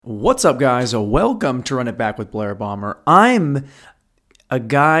What's up, guys? Welcome to Run It Back with Blair Bomber. I'm a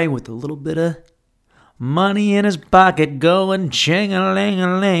guy with a little bit of money in his pocket going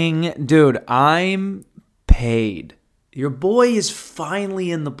ching-a-ling-a-ling. Dude, I'm paid. Your boy is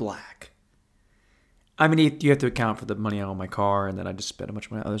finally in the black. I mean, you have to account for the money I owe my car, and then I just spent a bunch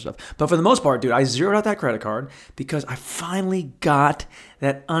of money on other stuff. But for the most part, dude, I zeroed out that credit card because I finally got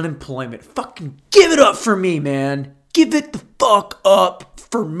that unemployment. Fucking give it up for me, man. Give it the fuck up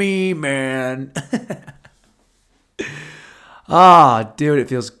for me, man. Dude, it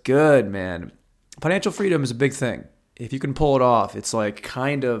feels good, man. Financial freedom is a big thing. If you can pull it off, it's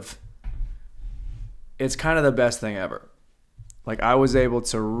kind of the best thing ever. Like, I was able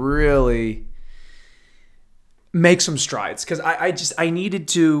to really make some strides because I needed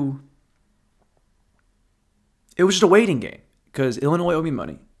to. It was just a waiting game because Illinois owed me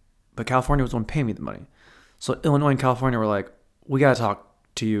money, but California was the one paying me the money. So Illinois and California were like, we got to talk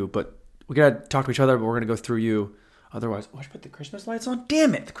to you, but we got to talk to each other, but we're going to go through you. Otherwise, I should put the Christmas lights on.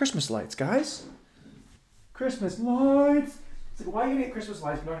 Damn it, the Christmas lights, guys. Christmas lights. It's like, why are you getting Christmas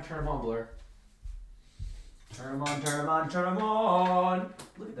lights? We're not going to turn them on, Blair. Turn them on, turn them on, turn them on.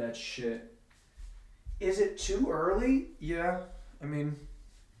 Look at that shit. Is it too early? Yeah. I mean,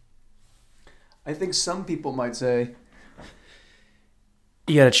 I think some people might say,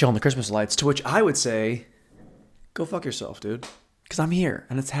 you got to chill on the Christmas lights, to which I would say, go fuck yourself, dude. Because I'm here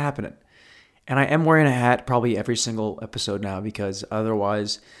and it's happening. And I am wearing a hat probably every single episode now because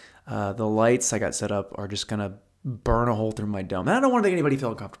otherwise the lights I got set up are just going to burn a hole through my dome. And I don't want to make anybody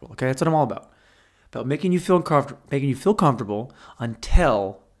feel uncomfortable, okay? That's what I'm all about. About making you feel comfortable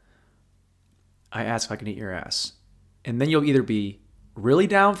until I ask if I can eat your ass. And then you'll either be really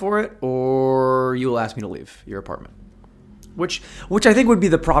down for it or you'll ask me to leave your apartment. Which I think would be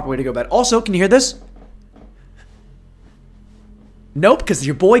the proper way to go about it. Also, can you hear this? Nope, because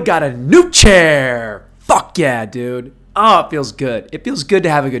your boy got a new chair. Fuck yeah, dude. Oh, it feels good. It feels good to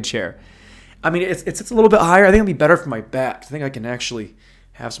have a good chair. I mean, it's a little bit higher. I think it'll be better for my back. I think I can actually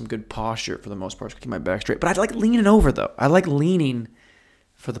have some good posture for the most part to keep my back straight. But I like leaning over, though. I like leaning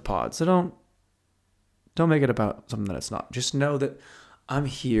for the pod. So don't make it about something that it's not. Just know that I'm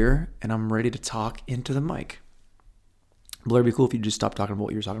here and I'm ready to talk into the mic. Blair, it'd be cool if you just stopped talking about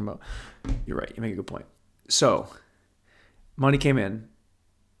what you were talking about. You're right. You make a good point. So, money came in,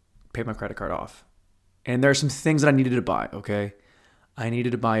 paid my credit card off. And there are some things that I needed to buy, okay? I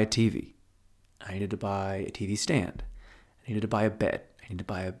needed to buy a TV. I needed to buy a TV stand. I needed to buy a bed. I needed to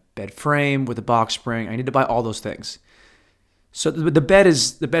buy a bed frame with a box spring. I needed to buy all those things. So the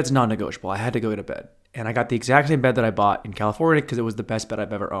bed's non-negotiable. I had to go get a bed. And I got the exact same bed that I bought in California because it was the best bed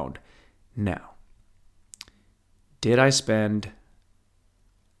I've ever owned. Now, did I spend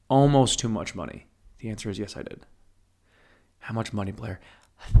almost too much money? The answer is yes, I did. How much money, Blair?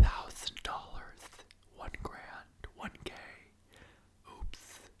 $1,000, $1,000, $1K.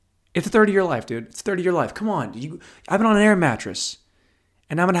 Oops. It's a 30-year life, dude. It's a 30-year life. Come on. I've been on an air mattress,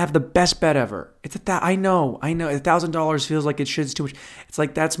 and I'm gonna have the best bed ever. I know. $1,000 feels like it's too much. It's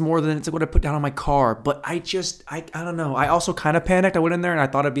like that's more than it's like what I put down on my car. But I don't know. I also kind of panicked. I went in there and I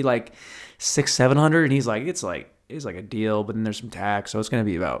thought it'd be like $600-$700, and he's like, it's like a deal, but then there's some tax, so it's gonna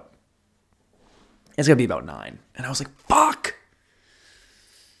be about $9. And I was like, fuck!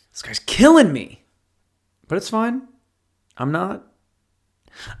 This guy's killing me. But it's fine. I'm not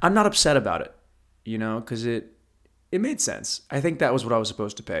upset about it, because it made sense. I think that was what I was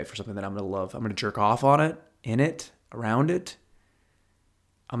supposed to pay for something that I'm gonna love. I'm gonna jerk off on it, in it, around it.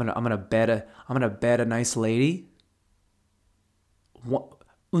 I'm gonna bed a nice lady.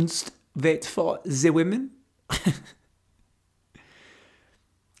 Und wait for the women.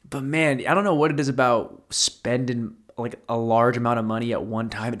 But man, I don't know what it is about spending like a large amount of money at one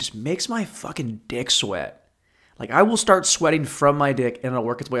time. It just makes my fucking dick sweat. Like, I will start sweating from my dick and it'll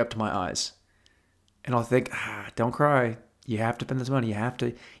work its way up to my eyes. And I'll think, don't cry. You have to spend this money. You got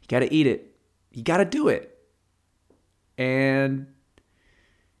to eat it. You got to do it. And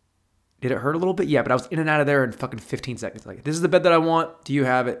did it hurt a little bit? Yeah, but I was in and out of there in fucking 15 seconds. Like, this is the bed that I want. Do you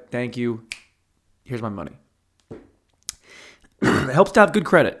have it? Thank you. Here's my money. It helps to have good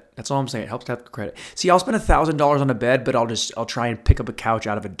credit. That's all I'm saying. It helps to have good credit. See, I'll spend $1,000 on a bed, but I'll try and pick up a couch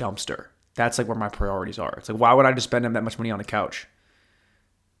out of a dumpster. That's like where my priorities are. It's like, why would I just spend that much money on a couch?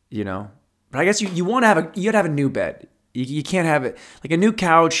 But I guess you want to you gotta have a new bed. You can't have it like a new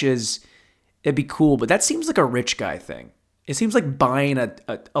couch it'd be cool, but that seems like a rich guy thing. It seems like buying a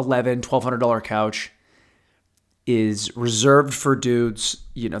 $1,200 couch is reserved for dudes,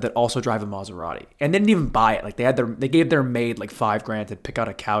 that also drive a Maserati and they didn't even buy it. Like they gave their maid like $5,000 to pick out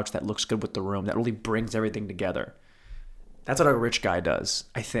a couch that looks good with the room, that really brings everything together. That's what a rich guy does,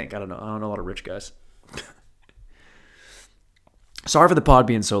 I think. I don't know. I don't know a lot of rich guys. Sorry for the pod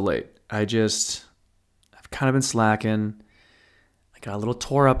being so late. I've kind of been slacking. I got a little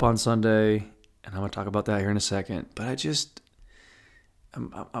tore up on Sunday, and I'm going to talk about that here in a second. But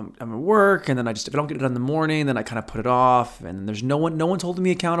I'm at work, and then if I don't get it done in the morning, then I kind of put it off, and there's no one's holding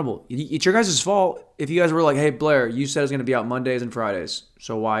me accountable. It's your guys' fault if you guys were like, hey, Blair, you said it's going to be out Mondays and Fridays,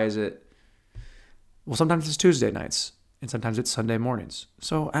 so why is it? Well, sometimes it's Tuesday nights, and sometimes it's Sunday mornings.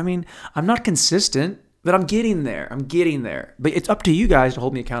 So, I mean, I'm not consistent, but I'm getting there. But it's up to you guys to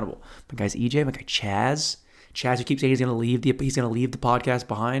hold me accountable. My guy's EJ, my guy Chaz who keeps saying he's gonna leave the podcast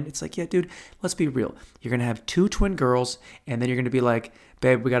behind. It's like, yeah, dude, let's be real. You're gonna have 2 twin girls, and then you're gonna be like,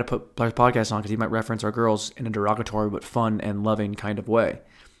 babe, we gotta put Blair's podcast on because he might reference our girls in a derogatory but fun and loving kind of way.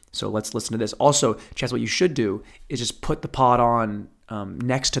 So let's listen to this. Also, Chaz, what you should do is just put the pod on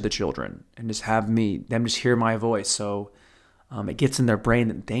next to the children and just have them just hear my voice. So it gets in their brain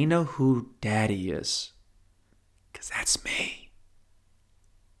that they know who daddy is. Because that's me.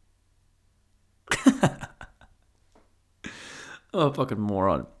 Oh, fucking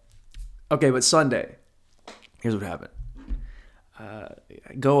moron. Okay, but Sunday, here's what happened.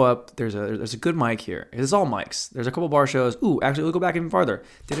 Go up. There's a good mic here. It's all mics. There's a couple bar shows. Ooh, actually, we'll go back even farther.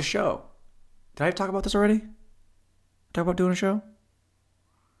 Did a show. Did I talk about this already? Talk about doing a show?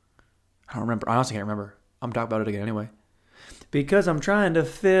 I don't remember. I honestly can't remember. I'm talking about it again anyway. Because I'm trying to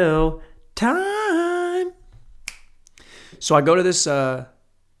fill time. So I go to this, the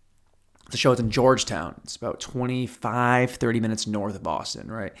show is in Georgetown. It's about 30 minutes north of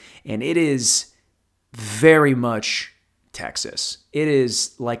Boston, right? And it is very much Texas. It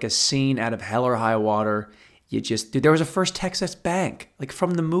is like a scene out of Hell or High Water. Dude, there was a First Texas Bank, like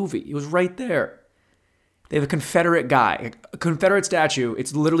from the movie. It was right there. They have a Confederate guy, a Confederate statue.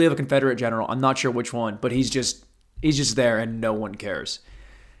 It's literally of a Confederate general. I'm not sure which one, but he's just there and no one cares.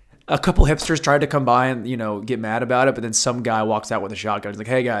 A couple hipsters tried to come by and, get mad about it, but then some guy walks out with a shotgun. He's like,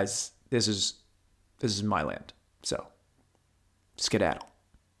 hey guys, this is my land. So, skedaddle.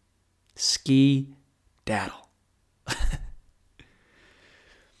 Ski-daddle.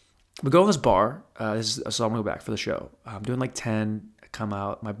 We go in this bar. So I'm going to go back for the show. I'm doing like 10. I come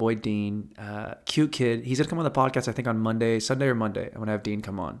out. My boy Dean, cute kid. He's going to come on the podcast, I think, on Sunday or Monday. I'm going to have Dean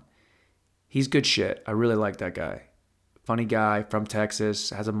come on. He's good shit. I really like that guy. Funny guy from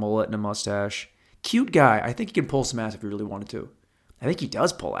Texas. Has a mullet and a mustache. Cute guy. I think he can pull some ass if he really wanted to. I think he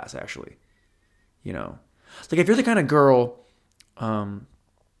does pull ass, actually. Like if you're the kind of girl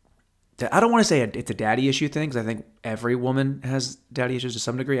that I don't want to say it's a daddy issue thing, because I think every woman has daddy issues to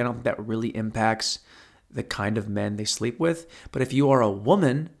some degree. I don't think that really impacts the kind of men they sleep with. But if you are a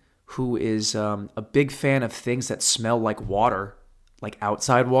woman who is a big fan of things that smell like water, like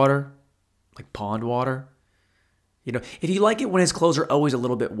outside water, like pond water, if you like it when his clothes are always a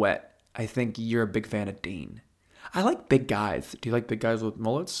little bit wet, I think you're a big fan of Dean. I like big guys. Do you like big guys with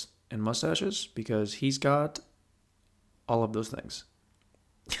mullets and mustaches? Because he's got all of those things.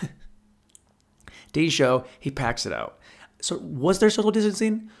 Dean's show, he packs it out. So was there social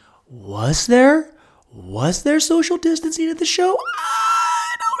distancing? Was there social distancing at the show?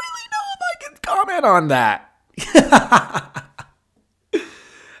 I don't really know if I can comment on that.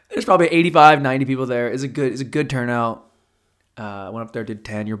 There's probably 85, 90 people there. It's a good turnout. Went up there, did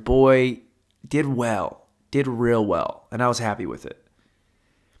 10. Your boy did real well, and I was happy with it.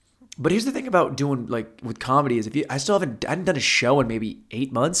 But here's the thing about doing with comedy is I hadn't done a show in maybe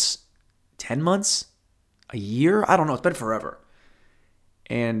 8 months, 10 months, a year. I don't know. It's been forever.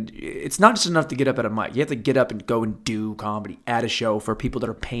 And it's not just enough to get up at a mic. You have to get up and go and do comedy at a show for people that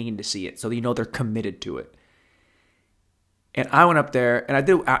are paying to see it, so they're committed to it. And I went up there, and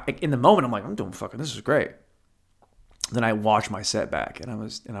in the moment, I'm like, I'm doing fucking, this is great. Then I watched my set back, and I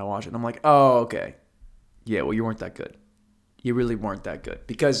watched it, and I'm like, oh, okay. Yeah, well, you weren't that good. You really weren't that good.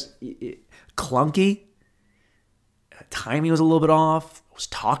 Because clunky, timing was a little bit off, I was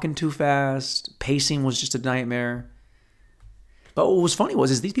talking too fast, pacing was just a nightmare. But what was funny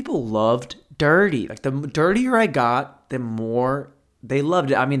is these people loved dirty. Like, the dirtier I got, the more they loved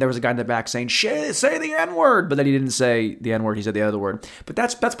it. I mean, there was a guy in the back saying, "Shit, say the N-word," but then he didn't say the N-word. He said the other word. But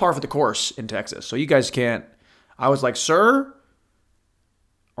that's par for the course in Texas. So you guys can't. I was like, "Sir,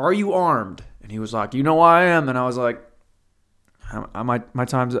 are you armed?" And he was like, "You know I am." And I was like, "My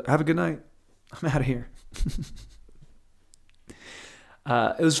time's up. Have a good night. I'm out of here."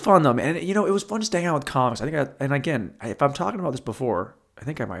 It was fun though, man. And, it was fun just hanging out with comics. I think, if I'm talking about this before, I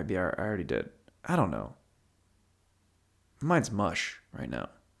think I might be. I already did. I don't know. Mine's mush right now.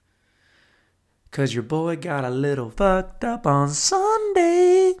 'Cause your boy got a little fucked up on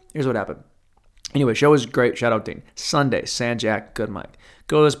Sunday. Here's what happened. Anyway, show was great. Shout out Dean. Sunday, Sanjak, good mic.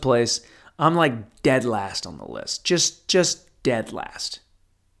 Go to this place. I'm like dead last on the list. Just dead last.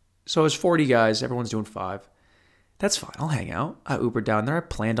 So it's 40 guys. Everyone's doing 5. That's fine. I'll hang out. I Ubered down there. I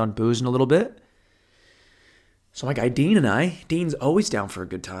planned on boozing a little bit. So my guy Dean and Dean's always down for a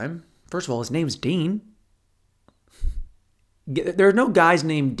good time. First of all, his name's Dean. There are no guys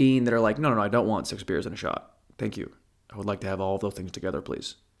named Dean that are like, no, I don't want 6 beers and a shot. Thank you. I would like to have all of those things together,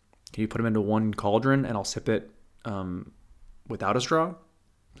 please. Can you put them into one cauldron and I'll sip it without a straw?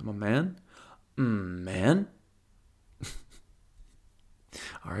 I'm a man. Man.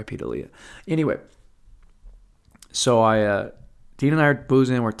 R.I.P. to Leah. Anyway, so Dean and I are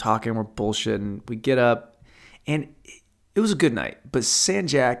boozing, we're talking, we're bullshitting. We get up, and it was a good night. But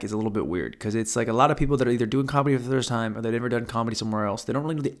Sanjak is a little bit weird because it's like a lot of people that are either doing comedy for the first time or they've never done comedy somewhere else. They don't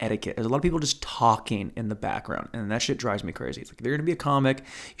really know the etiquette. There's a lot of people just talking in the background, and that shit drives me crazy. It's like if you're going to be a comic,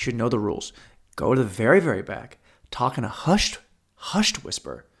 you should know the rules. Go to the very, very back, talk in a hushed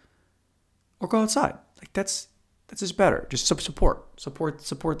whisper, or go outside. Like that's just better. Just support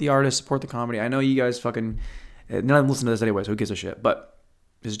the artist, support the comedy. I know you guys fucking none of them listen to this anyway, so who gives a shit? But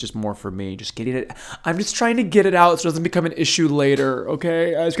this is just more for me, just getting it. I'm just trying to get it out so it doesn't become an issue later.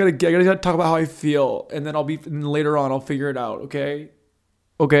 Okay, I gotta talk about how I feel, and then later on I'll figure it out. Okay.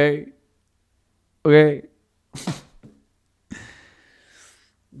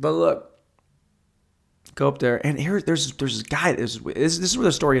 But look, go up there, and there's this guy. This is where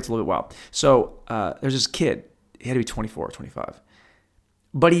the story gets a little bit wild. So there's this kid. He had to be 24 or 25.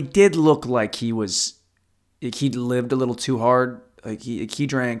 But he did look like he'd lived a little too hard. Like he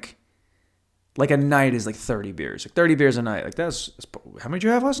drank, like a night is like 30 beers. Like 30 beers a night. Like that's how many did you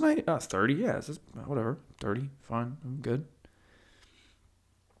have last night? 30, yeah. Whatever. 30, fine. I'm good.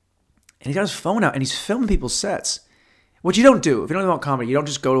 And he got his phone out and he's filming people's sets. Which you don't do. If you don't want comedy, you don't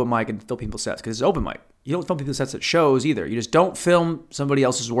just go to a mic and film people's sets because it's open mic. You don't film people's sets at shows either. You just don't film somebody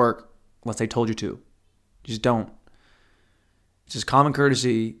else's work unless they told you to. You just don't. It's just common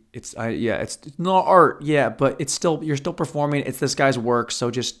courtesy. It's not art, but it's still, you're still performing. It's this guy's work, so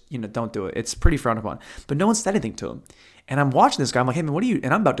just, don't do it. It's pretty frowned upon. But no one said anything to him. And I'm watching this guy. I'm like, hey man,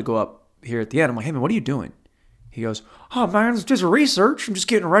 and I'm about to go up here at the end. I'm like, hey man, what are you doing? He goes, oh man, it's just research. I'm just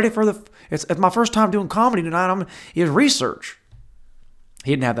getting ready for it's my first time doing comedy tonight. It's research.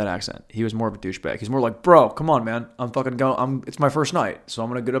 He didn't have that accent. He was more of a douchebag. He's more like, bro, come on, man. It's my first night. So I'm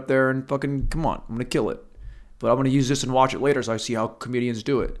going to get up there and fucking, come on. I'm going to kill it. But I'm going to use this and watch it later so I see how comedians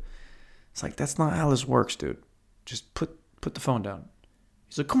do it. It's like, that's not how this works, dude. Just put the phone down.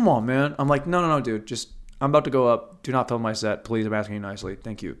 He's like, come on, man. I'm like, no, dude. I'm about to go up. Do not film my set. Please, I'm asking you nicely.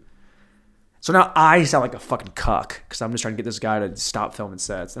 Thank you. So now I sound like a fucking cuck because I'm just trying to get this guy to stop filming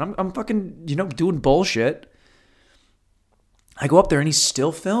sets. And I'm fucking, doing bullshit. I go up there and he's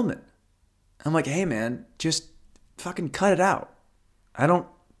still filming. I'm like, hey, man, just fucking cut it out.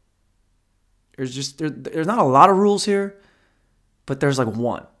 There's not a lot of rules here, but there's like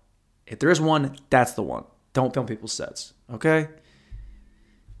one. If there is one, that's the one. Don't film people's sets, okay?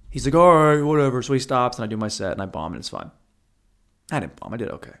 He's like, all right, whatever. So he stops and I do my set and I bomb and it's fine. I didn't bomb. I did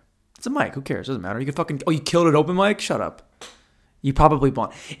okay. It's a mic. Who cares? Doesn't matter. You can you killed an open mic? Shut up. You probably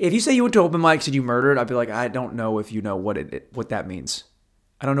bombed. If you say you went to open mics and you murdered, I'd be like, I don't know if you know what that means.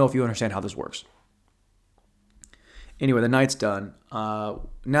 I don't know if you understand how this works. Anyway, the night's done.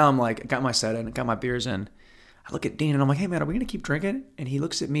 Now I'm like, I got my set in, I got my beers in. I look at Dean and I'm like, hey man, are we going to keep drinking? And he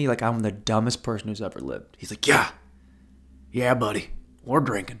looks at me like I'm the dumbest person who's ever lived. He's like, yeah, buddy, we're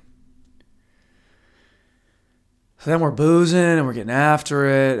drinking. So then we're boozing and we're getting after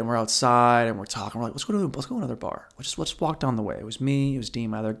it and we're outside and we're talking. We're like, let's go to another bar. Let's just walk down the way. It was me, it was Dean,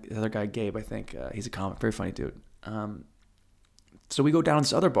 the other guy, Gabe, I think. He's a comic, very funny dude. So we go down to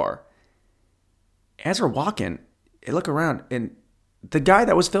this other bar. As we're walking, I look around and the guy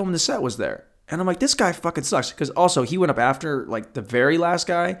that was filming the set was there. And I'm like, this guy fucking sucks. Because also he went up after like the very last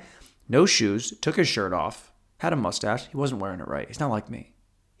guy, no shoes, took his shirt off, had a mustache. He wasn't wearing it right. He's not like me.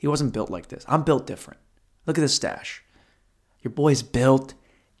 He wasn't built like this. I'm built different. Look at this stash. Your boy's built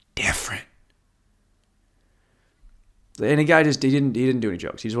different. And the guy he didn't do any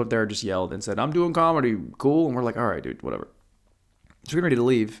jokes. He just went there and just yelled and said, I'm doing comedy. Cool. And we're like, all right, dude, whatever. So we're ready to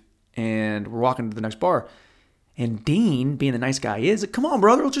leave. And we're walking to the next bar. And Dean, being the nice guy he is, like, come on,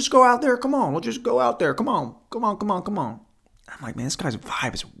 brother, let's just go out there. Come on, we'll just go out there. Come on. I'm like, man, this guy's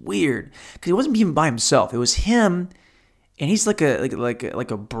vibe is weird. Because he wasn't being by himself. It was him, and he's like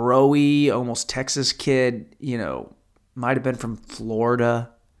a bro-y, almost Texas kid, might have been from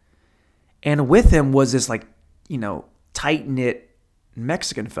Florida. And with him was this tight-knit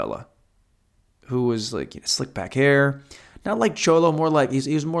Mexican fella who was like, slick back hair, Not like Cholo, more like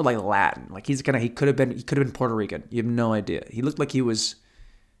he was more like Latin. Like he could have been Puerto Rican. You have no idea. He looked like he was,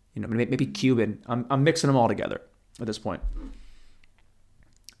 maybe Cuban. I'm mixing them all together at this point.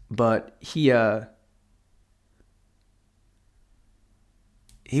 But he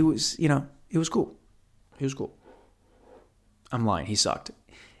was, he was cool. He was cool. I'm lying. He sucked.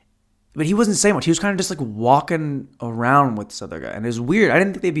 But he wasn't saying much. He was kind of just like walking around with this other guy. And it was weird. I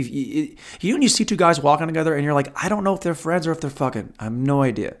didn't think they'd be... when you see two guys walking together and you're like, I don't know if they're friends or if they're fucking. I have no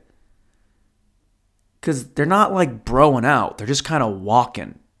idea. Because they're not like broing out. They're just kind of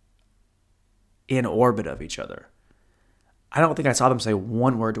walking in orbit of each other. I don't think I saw them say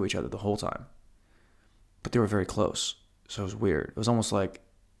one word to each other the whole time. But they were very close. So it was weird. It was almost like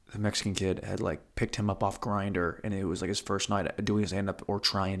the Mexican kid had like picked him up off Grindr, and it was like his first night doing his stand-up or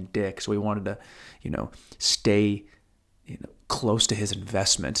trying dick. So he wanted to, stay, close to his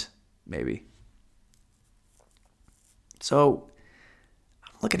investment, maybe. So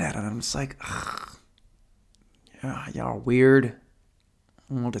I'm looking at it, and I'm just like, ugh, yeah, y'all are weird. I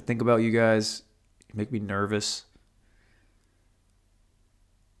don't know what to think about you guys. You make me nervous.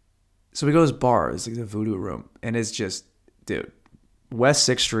 So we go to this bar. It's like the Voodoo Room, and it's just, dude, West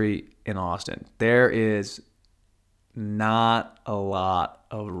 6th Street in Austin, there is not a lot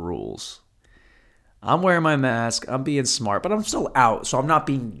of rules. I'm wearing my mask. I'm being smart, but I'm still out, so I'm not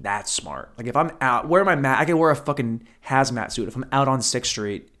being that smart. Like, if I'm out, wearing my mask, I can wear a fucking hazmat suit. If I'm out on 6th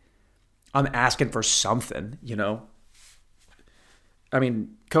Street, I'm asking for something, I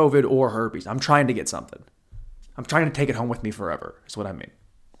mean, COVID or herpes. I'm trying to get something. I'm trying to take it home with me forever, is what I mean.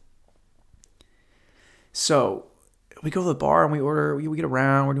 So we go to the bar and we order, we get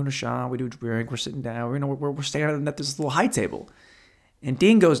around, we're doing a shot, we do a drink, we're sitting down, we're standing at this little high table. And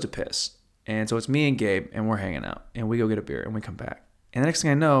Dean goes to piss. And so it's me and Gabe, and we're hanging out. And we go get a beer, and we come back. And the next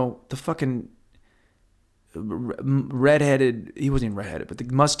thing I know, the fucking redheaded, he wasn't even redheaded, but the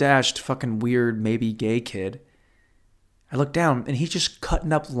mustached fucking weird, maybe gay kid, I look down, and he's just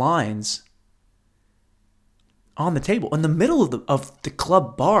cutting up lines on the table, in the middle of the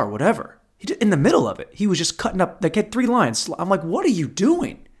club bar, whatever. In the middle of it, he was just cutting up, like, had 3 lines. I'm like, what are you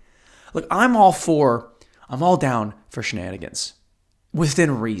doing? Like, I'm all down for shenanigans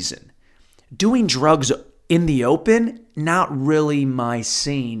within reason. Doing drugs in the open, not really my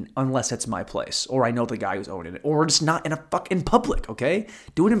scene unless it's my place or I know the guy who's owning it, or just not in public, okay?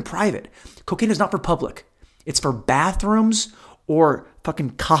 Do it in private. Cocaine is not for public. It's for bathrooms or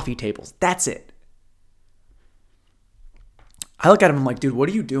fucking coffee tables. That's it. I look at him, I'm like, dude, what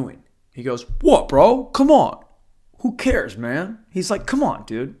are you doing? He goes, what, bro? Come on. Who cares, man? He's like, come on,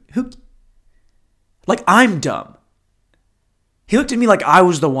 dude. Like, I'm dumb. He looked at me like I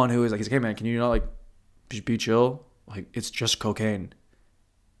was the one who was like, he's like, hey, man, can you not, like, be chill? Like, it's just cocaine.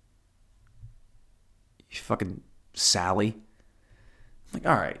 You fucking Sally. I'm like,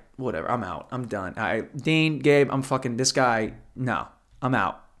 all right, whatever. I'm out. I'm done. All right, Dean, Gabe, I'm fucking, this guy, no, I'm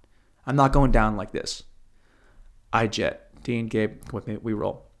out. I'm not going down like this. I jet. Dean, Gabe, come with me. We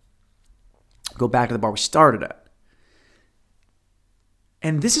roll. Go back to the bar we started at.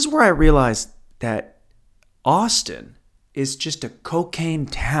 And this is where I realized that Austin is just a cocaine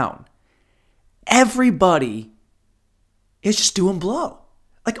town. Everybody is just doing blow.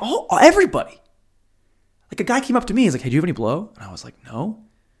 Like, everybody. Like, a guy came up to me. He's like, hey, do you have any blow? And I was like, no.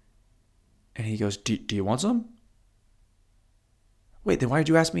 And he goes, do you want some? Wait, then why did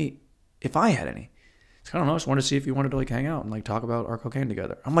you ask me if I had any? I don't know. I just wanted to see if you wanted to, like, hang out and, like, talk about our cocaine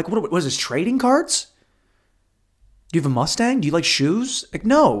together. I'm like, what is this, trading cards? Do you have a Mustang? Do you like shoes? Like,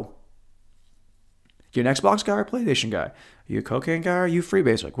 no. You an Xbox guy or a PlayStation guy? Are you a cocaine guy or are you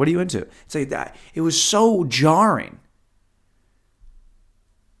freebase? Like, what are you into? It's like that. It was so jarring.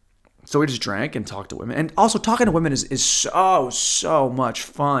 So we just drank and talked to women. And also, talking to women is so much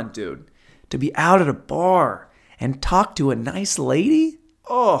fun, dude. To be out at a bar and talk to a nice lady.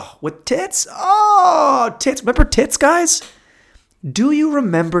 Oh, with tits? Oh, tits. Remember tits, guys? Do you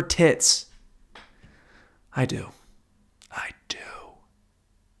remember tits? I do.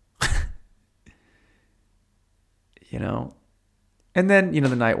 And then,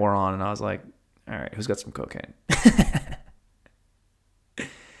 the night wore on, and I was like, all right, who's got some cocaine?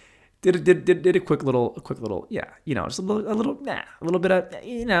 Did a quick little, yeah, just a little bit of,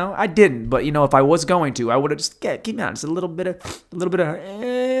 I didn't, but if I was going to, I would have just keep on, just a little bit of,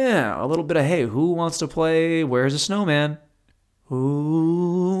 hey, who wants to play Where's the Snowman?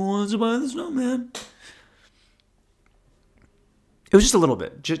 Who wants to play the snowman? It was just a little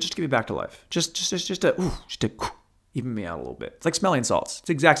bit, just to get me back to life, just to even me out a little bit. It's like smelling salts. It's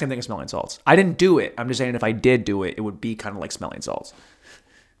the exact same thing as smelling salts. I didn't do it. I'm just saying if I did do it, it would be kind of like smelling salts.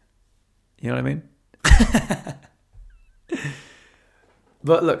 You know what I mean?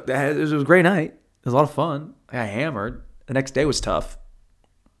 But look, it was a great night. It was a lot of fun. I got hammered. The next day was tough.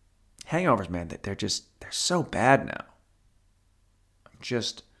 Hangovers, man, they're so bad now. I'm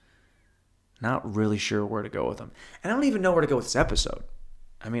just not really sure where to go with them. And I don't even know where to go with this episode.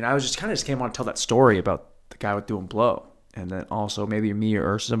 I mean, I was just kind of came on to tell that story about the guy with doing blow. And then also maybe me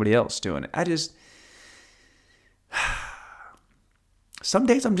or somebody else doing it. Some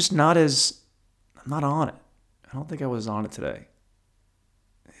days I'm not on it. I don't think I was on it today.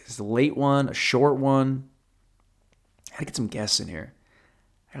 It's a late one, a short one. I had to get some guests in here.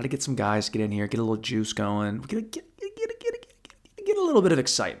 I got to get some guys to get in here, get a little juice going. Get a little bit of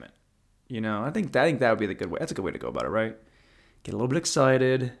excitement. You know, I think that would be the good way. That's a good way to go about it, right? Get a little bit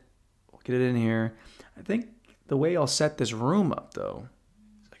excited. We'll get it in here. I think the way I'll set this room up, though,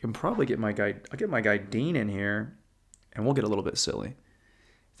 is I can probably get my guy. I'll get my guy Dean in here, and we'll get a little bit silly.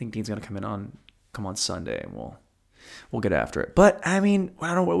 I think Dean's gonna come on Sunday, and we'll get after it. But I mean,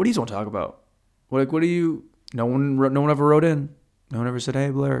 I don't know. What do you want to talk about? What do you? No one ever wrote in. No one ever said, "Hey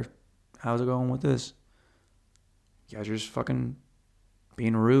Blair, how's it going with this?" You guys are just fucking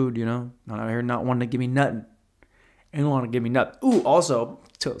being rude, you know. Not out here, not wanting to give me nothing. And want to give me nothing. Ooh, also,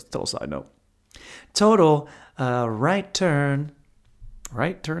 total side note. Total right turn,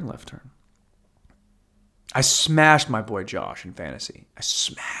 left turn. I smashed my boy Josh in fantasy. I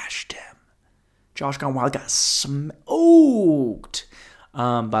smashed him. Josh Gone Wild got smoked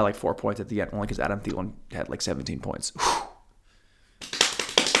by like 4 points at the end, only because Adam Thielen had like 17 points. Whew.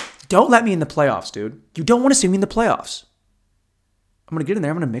 Don't let me in the playoffs, dude. You don't want to see me in the playoffs. I'm going to get in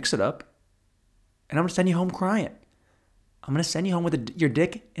there. I'm going to mix it up. And I'm going to send you home crying. I'm going to send you home with your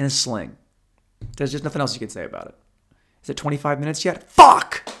dick in a sling. There's just nothing else you can say about it. Is it 25 minutes yet?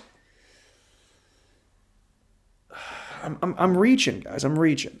 Fuck! I'm reaching, guys. I'm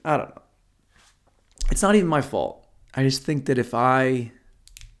reaching. I don't know. It's not even my fault. I just think that if I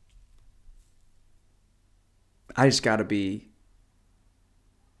just got to be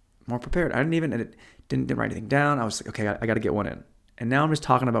more prepared. I didn't write anything down. I was like, okay, I got to get one in. And now I'm just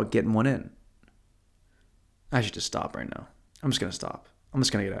talking about getting one in. I should just stop right now. I'm just going to stop. I'm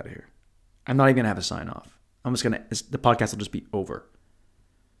just going to get out of here. I'm not even going to have a sign off. The podcast will just be over.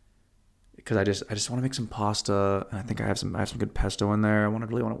 Because I just want to make some pasta. And I think I have some good pesto in there. I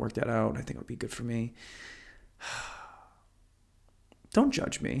really want to work that out. I think it would be good for me. Don't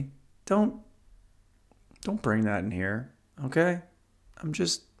judge me. Don't bring that in here. Okay? I'm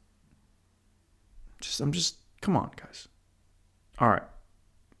just, come on, guys. All right.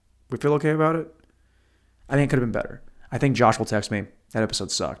 We feel okay about it? I think it could have been better. I think Josh will text me. That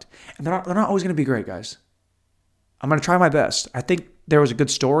episode sucked. And they're not always going to be great, guys. I'm going to try my best. I think there was a good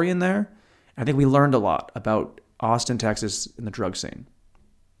story in there. I think we learned a lot about Austin, Texas, and the drug scene.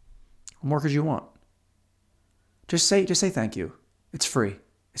 What more could you want? Just say thank you. It's free.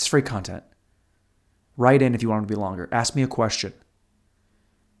 It's free content. Write in if you want it to be longer. Ask me a question.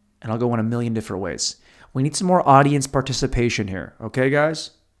 And I'll go in a million different ways. We need some more audience participation here. Okay,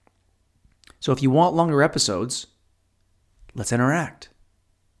 guys? So if you want longer episodes, let's interact.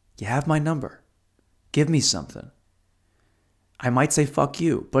 You have my number. Give me something. I might say fuck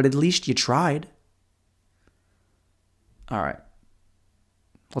you, but at least you tried. All right.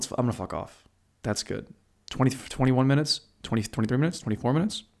 I'm going to fuck off. That's good. 21 minutes, 23 minutes, 24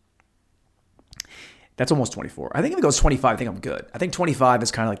 minutes. That's almost 24. I think if it goes 25, I think I'm good. I think 25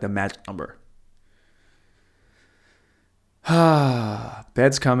 is kind of like the magic number.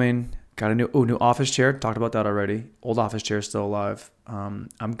 Bed's coming. Got a new office chair. Talked about that already. Old office chair is still alive. I'm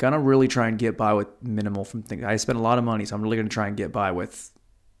going to really try and get by with minimal from things. I spent a lot of money, so I'm really going to try and get by with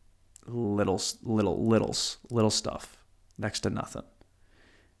little stuff. Next to nothing.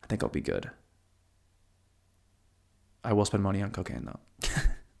 I think I'll be good. I will spend money on cocaine, though.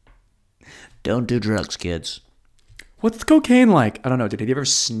 Don't do drugs, kids. What's cocaine like? I don't know, dude. Have you ever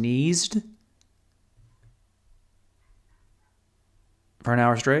sneezed for an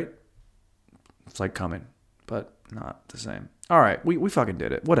hour straight? It's like coming, but not the same. All right, we fucking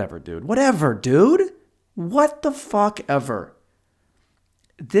did it. Whatever, dude. What the fuck ever.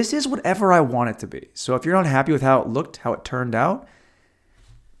 This is whatever I want it to be. So if you're not happy with how it looked, how it turned out,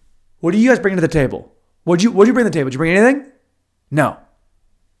 what do you guys bring to the table? What'd you bring to the table? Did you bring anything? No.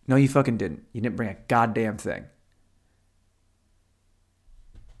 No, you fucking didn't. You didn't bring a goddamn thing.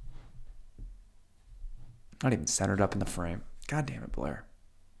 Not even centered up in the frame. God damn it, Blair.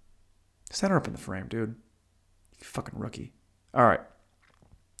 Center up in the frame, dude. You fucking rookie. All right.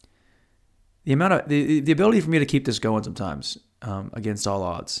 The amount of the ability for me to keep this going sometimes against all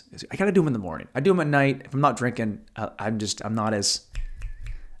odds is I gotta do them in the morning. I do them at night. If I'm not drinking, I'm not as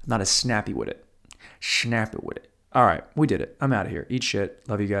snappy with it. Snappy with it. All right, we did it. I'm out of here. Eat shit.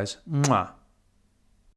 Love you guys. Mwah.